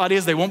 practical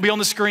ideas. They won't be on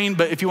the screen,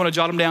 but if you want to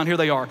jot them down, here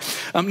they are.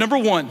 Number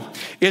 1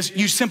 is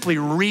you simply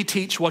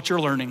reteach what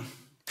you're learning.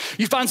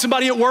 You find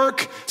somebody at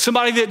work,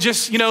 somebody that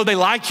just, they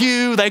like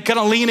you, they kind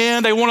of lean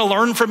in, they want to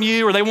learn from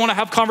you, or they want to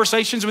have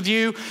conversations with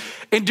you.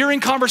 And during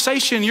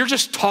conversation, you're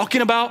just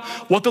talking about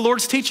what the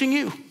Lord's teaching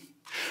you.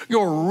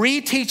 You're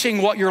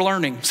reteaching what you're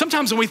learning.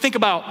 Sometimes when we think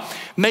about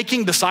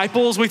making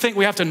disciples, we think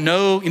we have to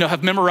know,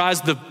 have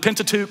memorized the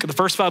Pentateuch, the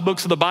first 5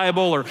 books of the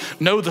Bible, or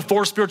know the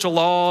 4 spiritual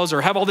laws,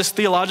 or have all this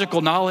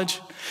theological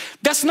knowledge.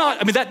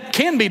 That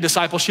can be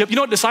discipleship. You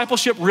know what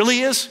discipleship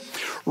really is?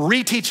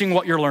 Reteaching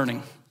what you're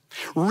learning.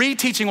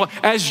 Reteaching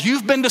as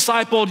you've been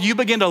discipled, you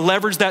begin to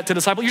leverage that to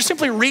disciple. You're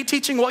simply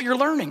reteaching what you're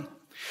learning.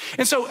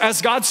 And so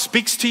as God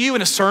speaks to you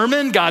in a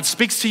sermon, God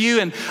speaks to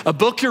you in a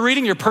book you're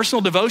reading, your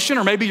personal devotion,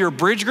 or maybe your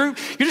bridge group,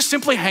 you just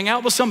simply hang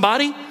out with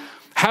somebody,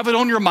 have it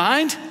on your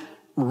mind,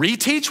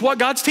 reteach what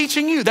God's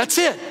teaching you. That's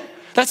it.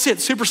 That's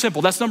it. Super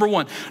simple. That's number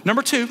 1.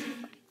 Number 2,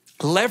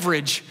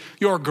 leverage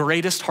your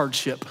greatest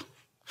hardship.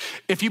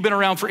 If you've been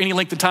around for any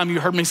length of time, you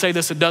heard me say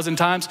this a dozen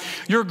times,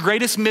 your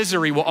greatest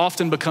misery will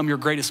often become your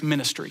greatest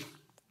ministry.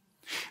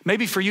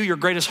 Maybe for you, your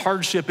greatest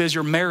hardship is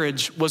your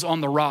marriage was on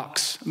the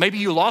rocks. Maybe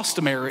you lost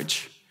a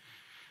marriage.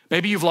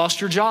 Maybe you've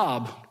lost your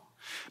job.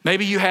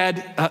 Maybe you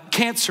had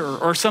cancer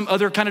or some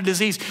other kind of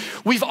disease.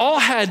 We've all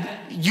had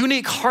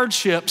unique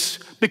hardships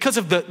because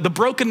of the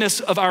brokenness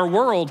of our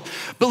world.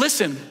 But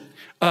listen,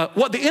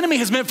 what the enemy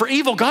has meant for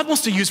evil, God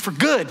wants to use for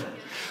good.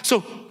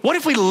 So what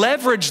if we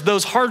leverage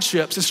those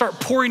hardships and start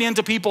pouring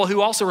into people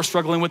who also are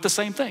struggling with the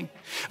same thing?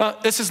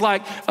 This is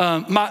like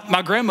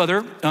my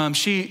grandmother.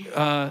 She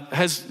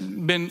has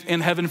been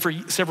in heaven for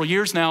several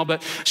years now,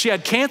 but she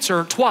had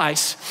cancer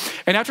twice.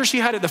 And after she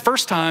had it the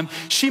first time,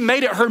 she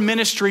made it her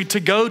ministry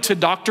to go to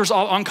doctors,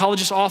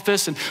 oncologist's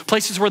office and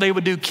places where they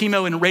would do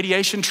chemo and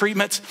radiation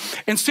treatments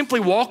and simply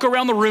walk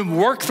around the room,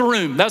 work the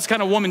room. That's the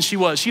kind of woman she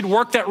was. She'd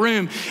work that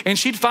room and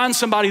she'd find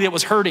somebody that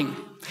was hurting.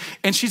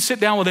 And she'd sit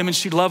down with them and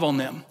she'd love on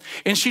them.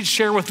 And she'd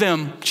share with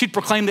them, she'd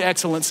proclaim the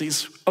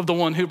excellencies of the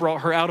one who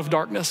brought her out of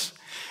darkness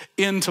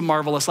into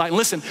marvelous light. And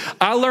listen,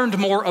 I learned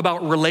more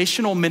about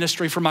relational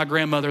ministry from my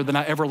grandmother than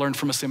I ever learned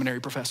from a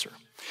seminary professor.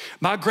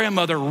 My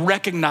grandmother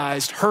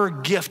recognized her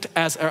gift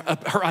as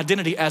her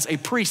identity as a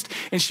priest,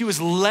 and she was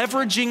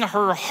leveraging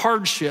her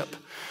hardship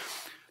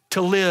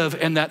to live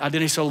in that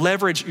identity. So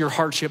leverage your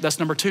hardship. That's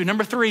number 2.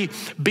 Number 3,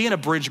 be in a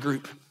bridge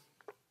group.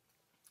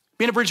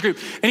 Be in a bridge group.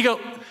 And you go,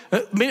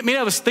 many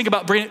of us think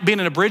about being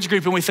in a bridge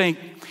group and we think,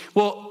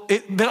 well,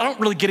 I don't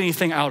really get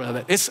anything out of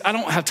it. I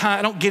don't have time,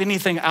 I don't get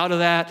anything out of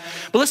that.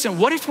 But listen,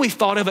 what if we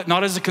thought of it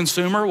not as a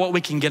consumer, what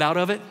we can get out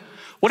of it?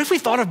 What if we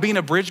thought of being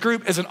a bridge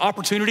group as an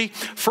opportunity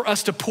for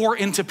us to pour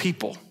into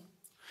people?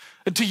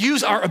 To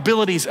use our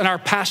abilities and our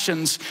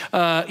passions,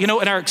 and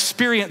our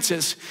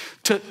experiences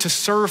to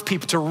serve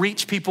people, to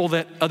reach people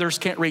that others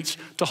can't reach,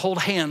 to hold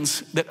hands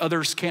that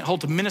others can't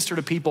hold, to minister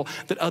to people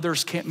that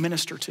others can't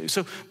minister to.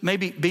 So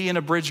maybe be in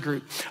a bridge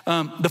group.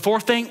 The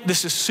 4th thing,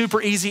 this is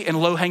super easy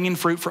and low-hanging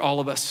fruit for all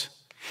of us.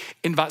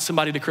 Invite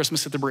somebody to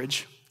Christmas at the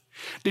Bridge.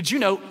 Did you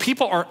know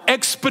people are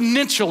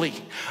exponentially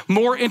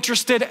more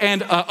interested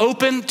and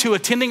open to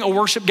attending a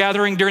worship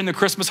gathering during the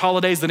Christmas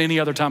holidays than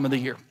any other time of the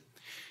year?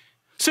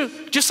 So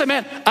just say,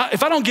 man,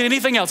 if I don't get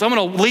anything else, I'm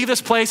gonna leave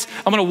this place,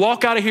 I'm gonna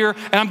walk out of here,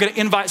 and I'm gonna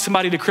invite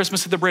somebody to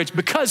Christmas at the Bridge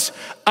because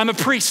I'm a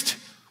priest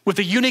with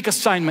a unique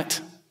assignment.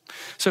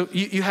 So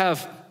you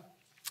have,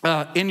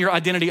 in your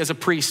identity as a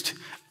priest,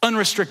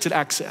 unrestricted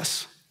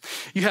access.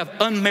 You have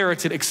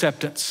unmerited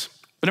acceptance.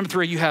 But number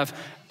 3, you have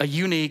a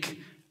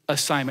unique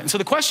assignment. And so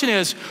the question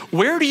is,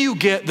 where do you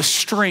get the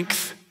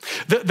strength,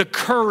 the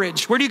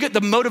courage? Where do you get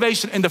the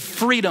motivation and the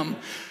freedom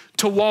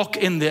to walk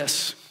in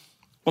this?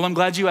 Well, I'm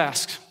glad you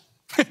asked.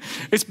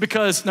 It's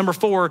because, number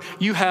 4,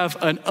 you have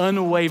an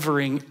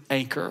unwavering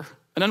anchor.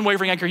 An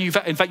unwavering anchor.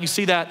 In fact, you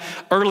see that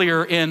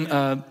earlier in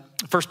 1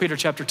 Peter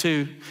chapter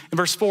 2. In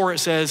verse 4, it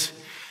says,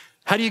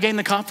 how do you gain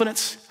the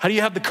confidence? How do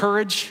you have the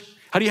courage?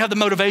 How do you have the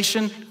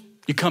motivation?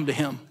 You come to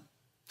him.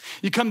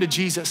 You come to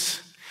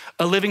Jesus,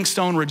 a living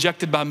stone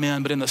rejected by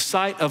men, but in the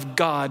sight of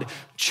God,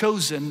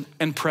 chosen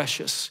and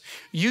precious.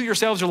 You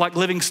yourselves are like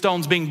living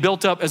stones being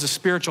built up as a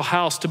spiritual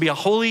house to be a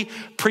holy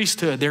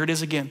priesthood. There it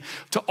is again.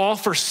 To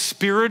offer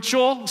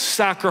spiritual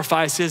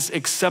sacrifices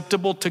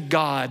acceptable to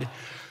God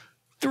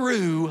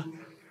through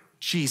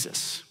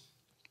Jesus.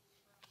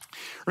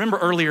 Remember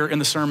earlier in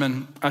the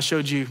sermon, I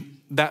showed you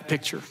that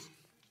picture.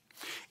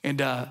 And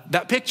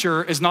that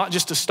picture is not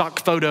just a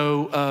stock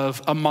photo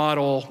of a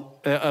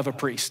model of a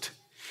priest.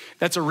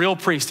 That's a real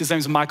priest. His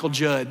name's Michael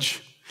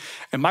Judge.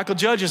 And Michael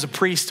Judge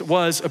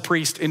was a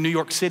priest in New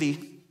York City.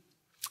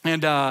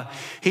 And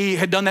he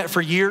had done that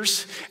for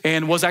years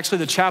and was actually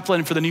the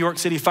chaplain for the New York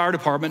City Fire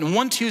Department. And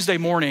one Tuesday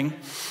morning,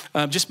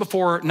 just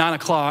before 9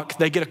 o'clock,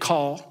 they get a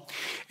call.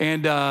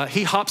 And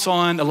he hops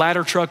on a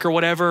ladder truck or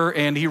whatever,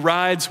 and he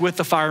rides with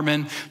the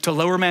firemen to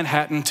Lower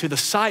Manhattan to the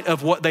site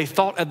of what they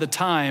thought at the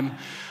time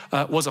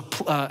was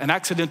an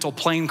accidental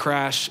plane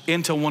crash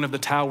into one of the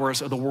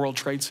towers of the World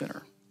Trade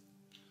Center.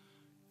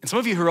 And some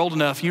of you who are old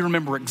enough, you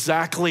remember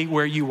exactly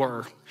where you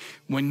were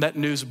when that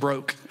news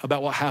broke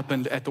about what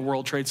happened at the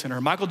World Trade Center.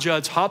 Michael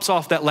Judge hops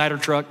off that ladder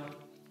truck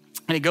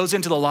and he goes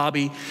into the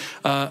lobby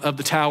of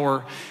the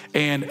tower,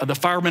 and the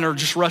firemen are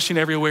just rushing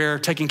everywhere,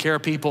 taking care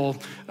of people.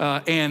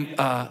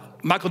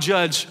 Michael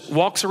Judge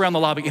walks around the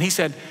lobby, and he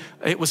said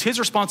it was his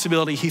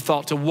responsibility, he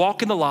thought, to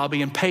walk in the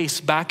lobby and pace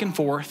back and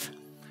forth,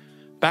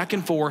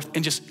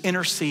 and just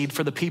intercede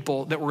for the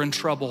people that were in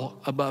trouble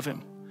above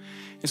him.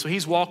 And so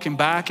he's walking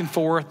back and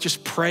forth,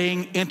 just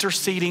praying,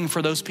 interceding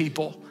for those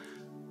people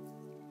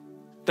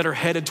that are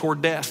headed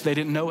toward death. They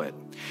didn't know it.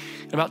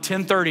 At about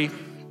 10:30,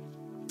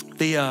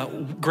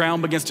 the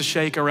ground begins to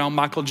shake around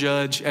Michael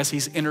Judge as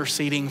he's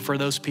interceding for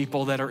those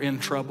people that are in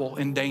trouble,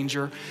 in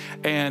danger.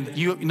 And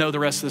you know the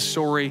rest of the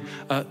story.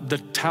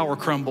 The tower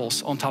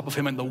crumbles on top of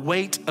him, and the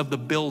weight of the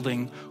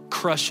building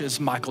crushes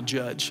Michael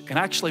Judge. And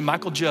actually,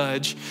 Michael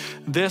Judge,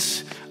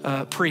 this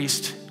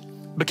priest,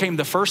 became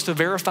the first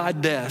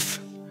verified death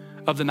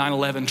of the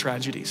 9/11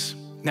 tragedies.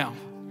 Now,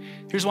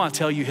 here's why I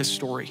tell you his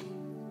story.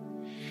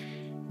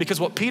 Because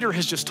what Peter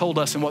has just told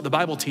us and what the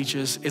Bible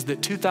teaches is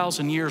that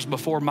 2,000 years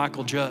before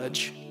Michael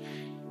Judge,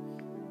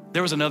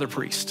 there was another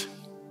priest.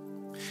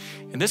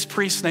 And this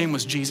priest's name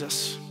was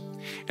Jesus.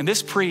 And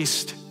this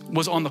priest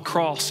was on the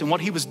cross. And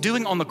what he was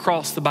doing on the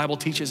cross, the Bible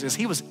teaches, is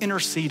he was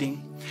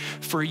interceding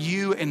for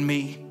you and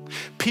me,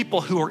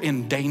 people who are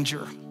in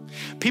danger,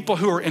 people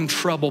who are in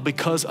trouble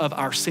because of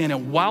our sin.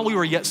 And while we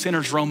were yet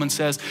sinners, Romans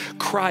says,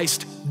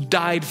 Christ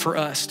died for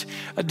us.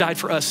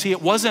 See,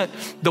 it wasn't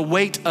the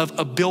weight of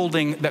a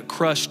building that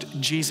crushed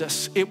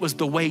Jesus. It was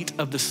the weight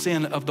of the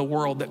sin of the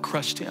world that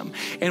crushed him.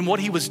 And what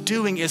he was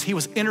doing is he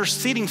was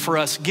interceding for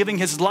us, giving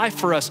his life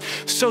for us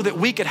so that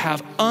we could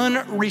have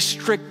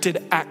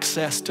unrestricted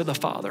access to the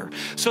Father,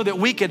 so that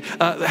we could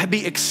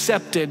be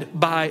accepted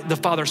by the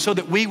Father, so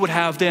that we would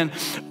have then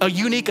a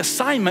unique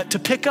assignment to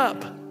pick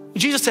up.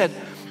 Jesus said,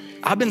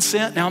 I've been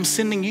sent, now I'm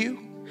sending you.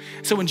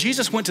 So when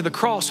Jesus went to the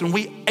cross, when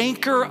we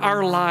anchor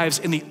our lives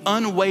in the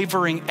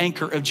unwavering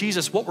anchor of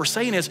Jesus, what we're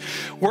saying is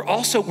we're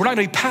not gonna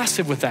be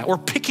passive with that. We're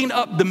picking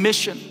up the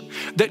mission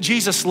that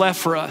Jesus left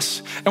for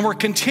us. And we're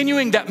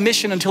continuing that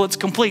mission until it's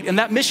complete. And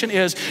that mission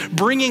is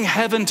bringing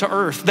heaven to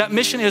earth. That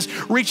mission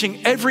is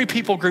reaching every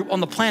people group on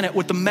the planet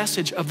with the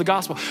message of the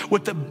gospel,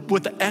 with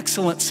the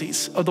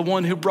excellencies of the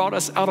one who brought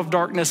us out of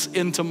darkness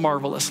into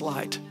marvelous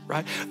light,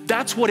 right?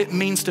 That's what it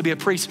means to be a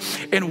priest.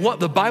 And what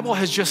the Bible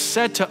has just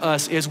said to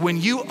us is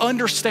when you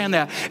understand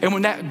that, and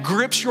when that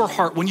grips your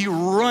heart, when you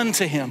run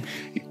to him,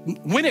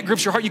 when it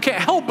grips your heart, you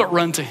can't help but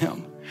run to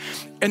him.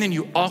 And then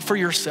you offer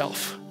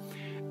yourself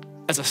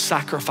as a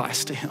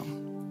sacrifice to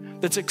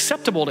him that's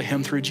acceptable to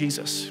him through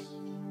Jesus.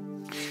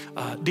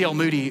 D.L.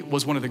 Moody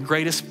was one of the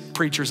greatest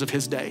preachers of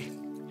his day.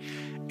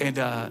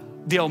 And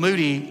D.L.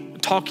 Moody,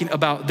 talking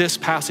about this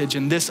passage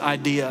and this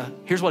idea,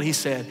 here's what he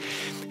said.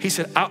 He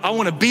said, I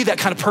want to be that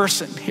kind of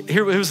person.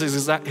 Here was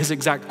his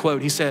exact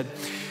quote. He said,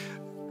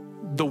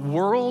 the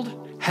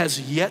world has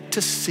yet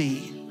to see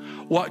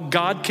what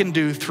God can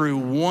do through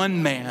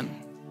one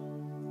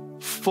man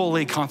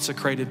fully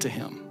consecrated to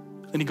him.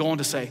 Then he go on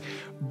to say,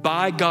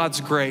 by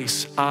God's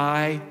grace,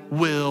 I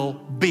will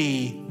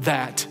be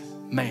that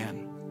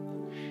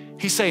man.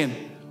 He's saying,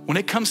 when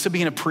it comes to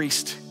being a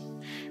priest,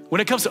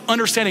 when it comes to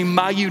understanding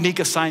my unique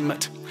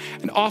assignment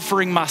and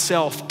offering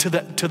myself to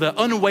the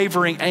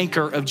unwavering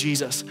anchor of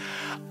Jesus,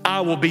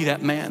 I will be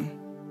that man.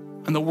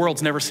 And the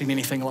world's never seen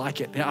anything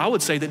like it. Now, I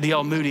would say that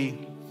D.L.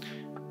 Moody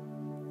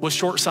was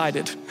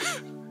short-sighted.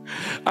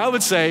 I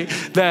would say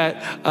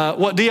that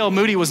what D.L.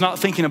 Moody was not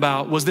thinking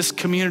about was this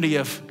community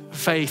of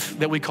faith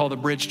that we call the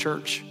Bridge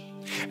Church.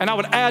 And I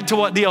would add to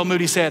what D.L.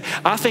 Moody said,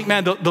 I think,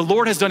 man, the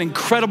Lord has done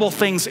incredible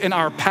things in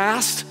our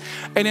past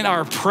and in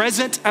our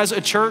present as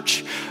a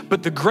church,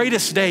 but the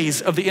greatest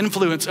days of the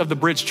influence of the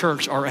Bridge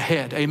Church are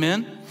ahead,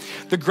 amen?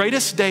 The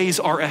greatest days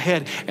are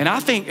ahead. And I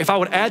think if I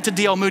would add to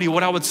D.L. Moody,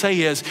 what I would say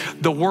is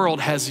the world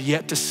has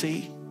yet to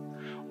see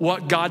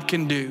what God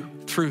can do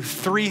through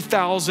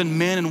 3,000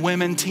 men and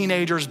women,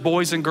 teenagers,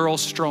 boys and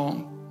girls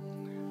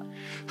strong,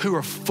 who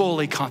are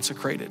fully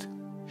consecrated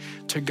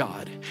to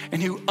God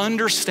and who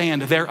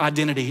understand their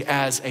identity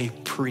as a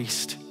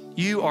priest.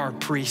 You are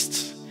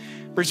priests.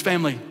 Bridge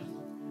family,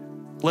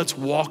 let's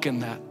walk in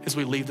that as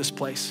we leave this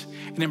place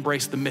and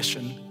embrace the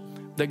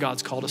mission that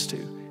God's called us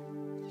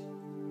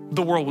to.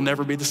 The world will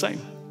never be the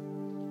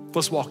same.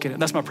 Let's walk in it.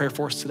 That's my prayer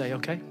for us today,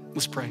 okay?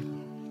 Let's pray.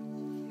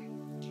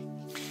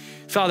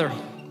 Father,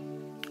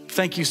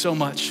 thank you so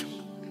much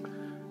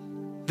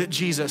that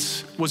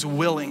Jesus was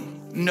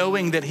willing,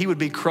 knowing that he would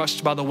be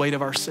crushed by the weight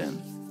of our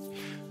sin,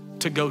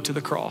 to go to the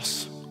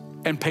cross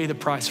and pay the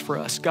price for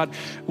us. God,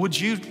 would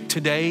you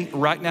today,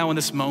 right now in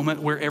this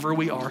moment, wherever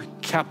we are,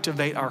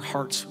 captivate our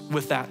hearts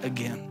with that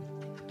again.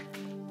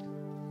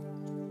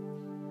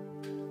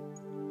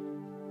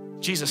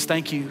 Jesus,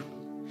 thank you.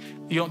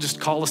 You don't just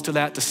call us to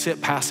that to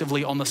sit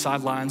passively on the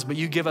sidelines, but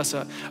you give us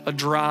a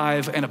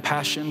drive and a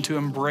passion to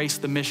embrace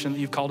the mission that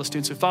you've called us to.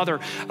 And so Father,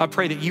 I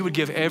pray that you would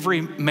give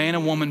every man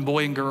and woman,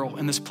 boy and girl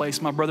in this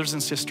place, my brothers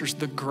and sisters,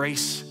 the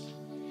grace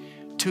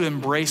to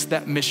embrace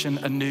that mission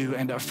anew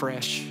and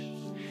afresh.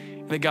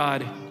 And that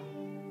God,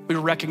 we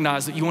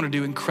recognize that you want to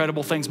do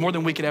incredible things, more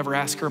than we could ever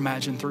ask or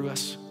imagine through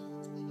us.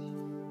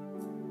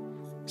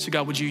 So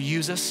God, would you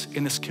use us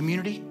in this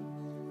community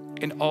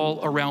and all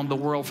around the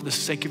world for the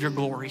sake of your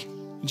glory?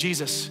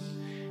 Jesus,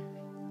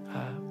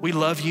 we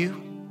love you,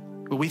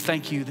 but we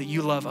thank you that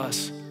you love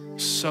us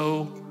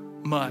so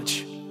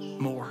much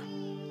more.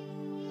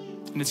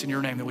 And it's in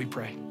your name that we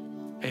pray.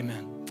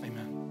 Amen.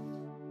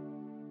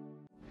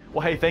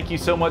 Well, hey, thank you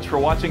so much for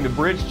watching the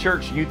Bridge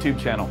Church YouTube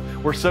channel.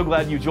 We're so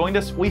glad you joined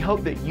us. We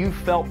hope that you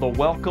felt the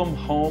welcome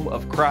home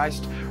of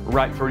Christ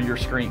right through your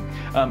screen.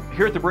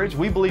 Here at the Bridge,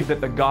 we believe that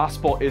the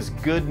gospel is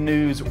good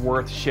news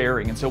worth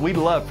sharing. And so we'd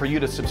love for you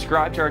to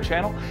subscribe to our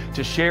channel,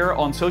 to share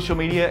on social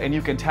media, and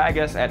you can tag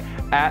us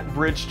at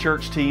Bridge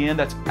Church TN.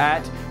 That's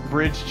at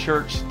Bridge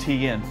Church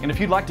TN. And if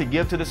you'd like to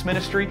give to this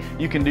ministry,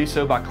 you can do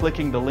so by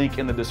clicking the link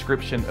in the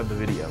description of the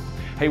video.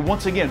 Hey,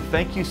 once again,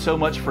 thank you so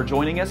much for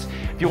joining us.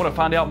 If you want to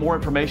find out more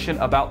information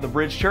about the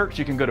Bridge Church,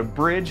 you can go to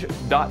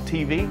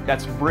bridge.tv.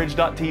 That's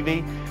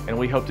bridge.tv, and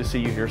we hope to see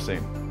you here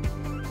soon.